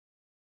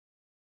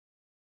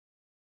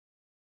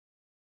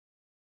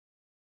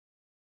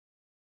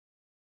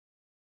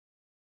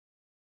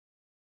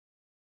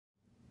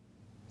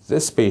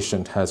This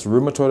patient has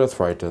rheumatoid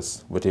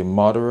arthritis with a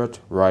moderate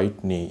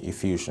right knee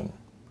effusion.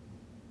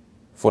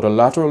 For the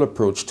lateral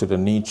approach to the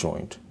knee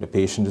joint, the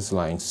patient is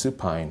lying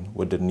supine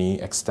with the knee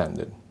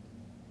extended.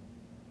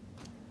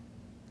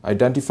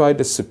 Identify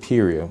the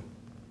superior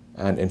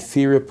and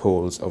inferior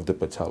poles of the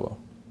patella.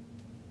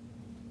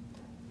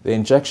 The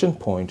injection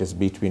point is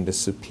between the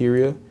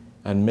superior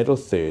and middle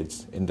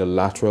thirds in the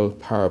lateral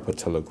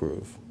parapatellar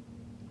groove.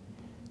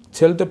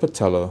 Tilt the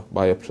patella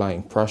by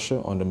applying pressure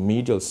on the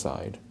medial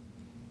side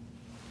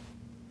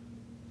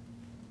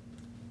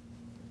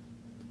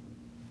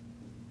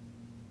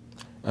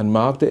and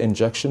mark the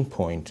injection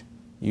point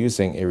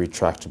using a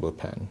retractable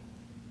pen.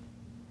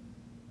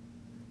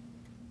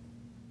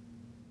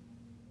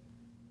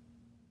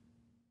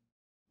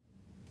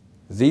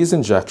 These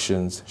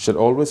injections should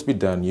always be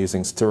done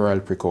using sterile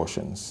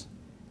precautions.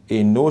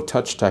 A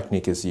no-touch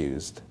technique is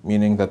used,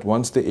 meaning that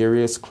once the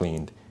area is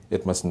cleaned,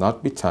 it must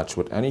not be touched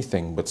with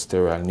anything but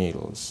sterile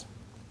needles.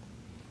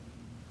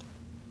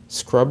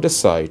 Scrub the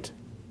site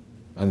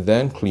and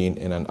then clean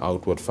in an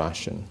outward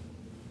fashion.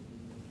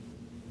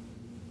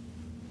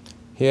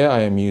 Here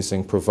I am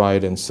using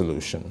Providin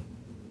solution.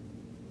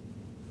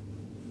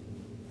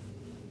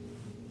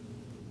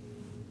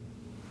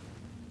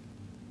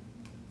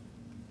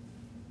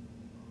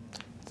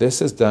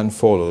 This is then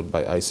followed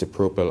by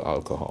isopropyl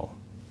alcohol.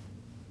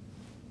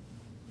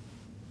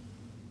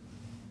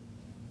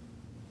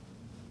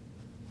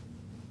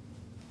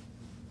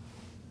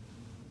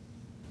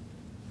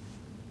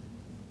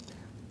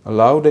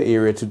 Allow the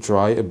area to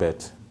dry a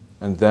bit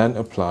and then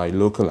apply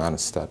local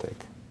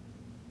anesthetic.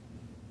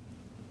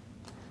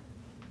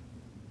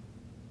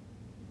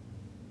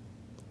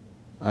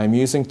 I am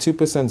using 2%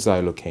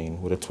 xylocaine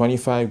with a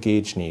 25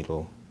 gauge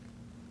needle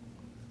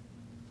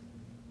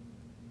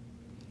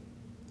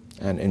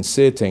and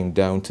inserting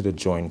down to the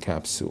joint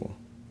capsule,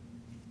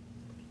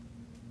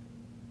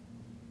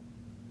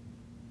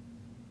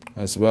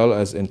 as well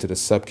as into the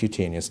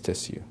subcutaneous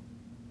tissue.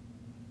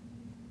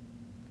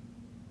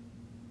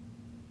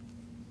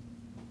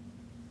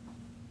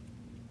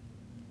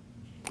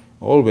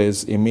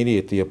 Always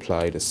immediately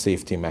apply the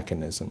safety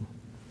mechanism.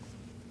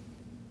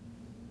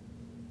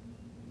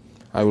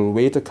 I will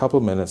wait a couple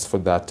minutes for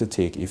that to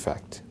take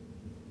effect.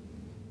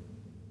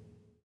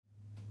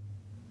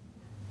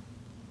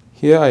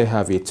 Here I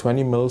have a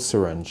 20 ml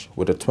syringe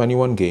with a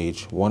 21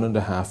 gauge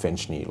 1.5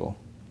 inch needle.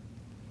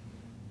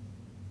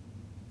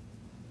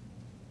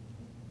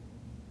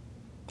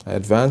 I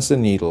advance the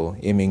needle,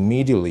 aiming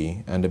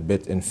medially and a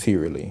bit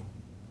inferiorly.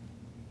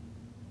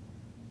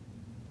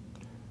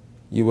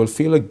 You will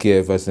feel a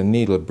give as the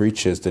needle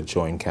breaches the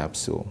joint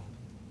capsule.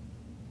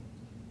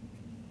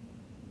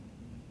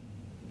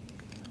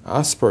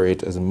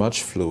 Aspirate as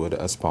much fluid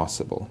as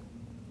possible.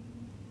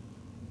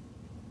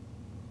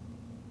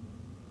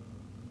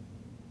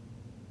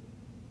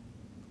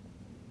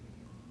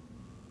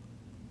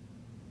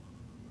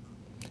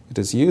 It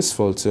is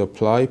useful to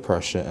apply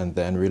pressure and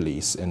then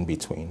release in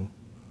between.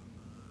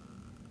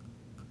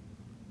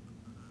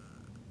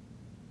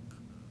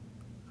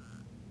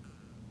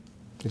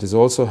 It is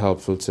also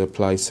helpful to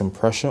apply some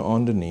pressure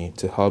on the knee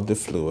to help the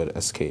fluid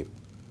escape.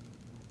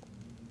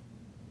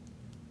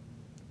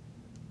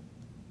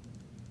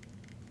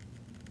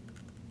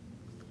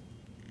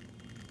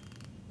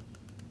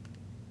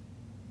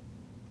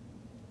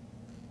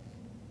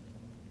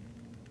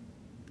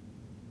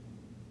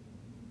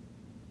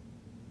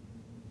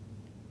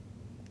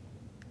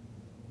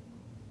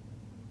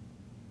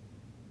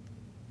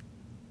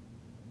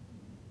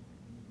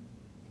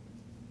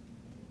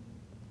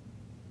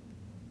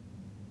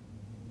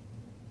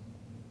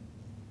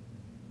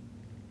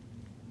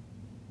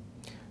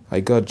 I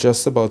got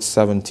just about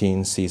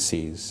 17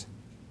 cc's.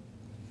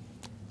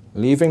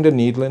 Leaving the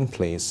needle in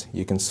place,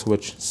 you can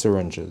switch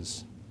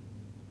syringes,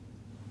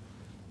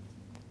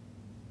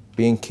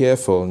 being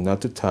careful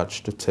not to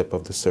touch the tip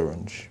of the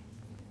syringe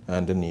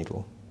and the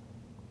needle.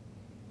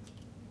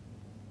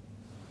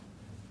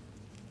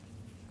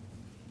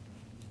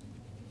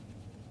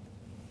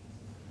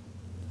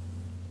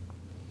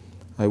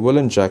 I will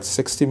inject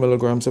 60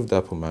 milligrams of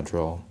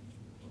Depo-Medrol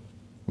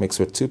mixed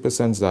with 2%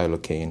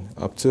 xylocaine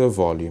up to a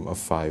volume of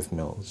 5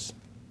 ml.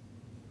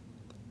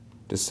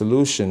 The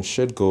solution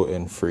should go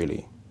in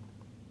freely.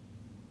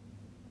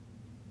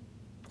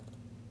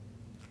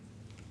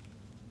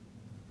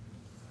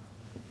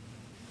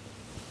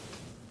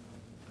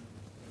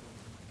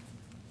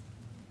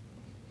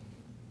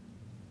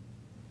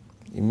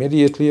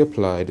 Immediately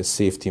apply the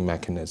safety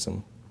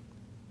mechanism.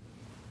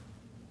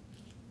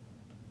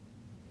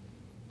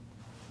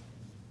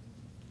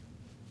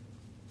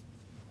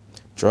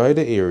 Dry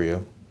the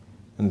area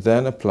and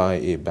then apply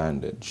a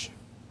bandage.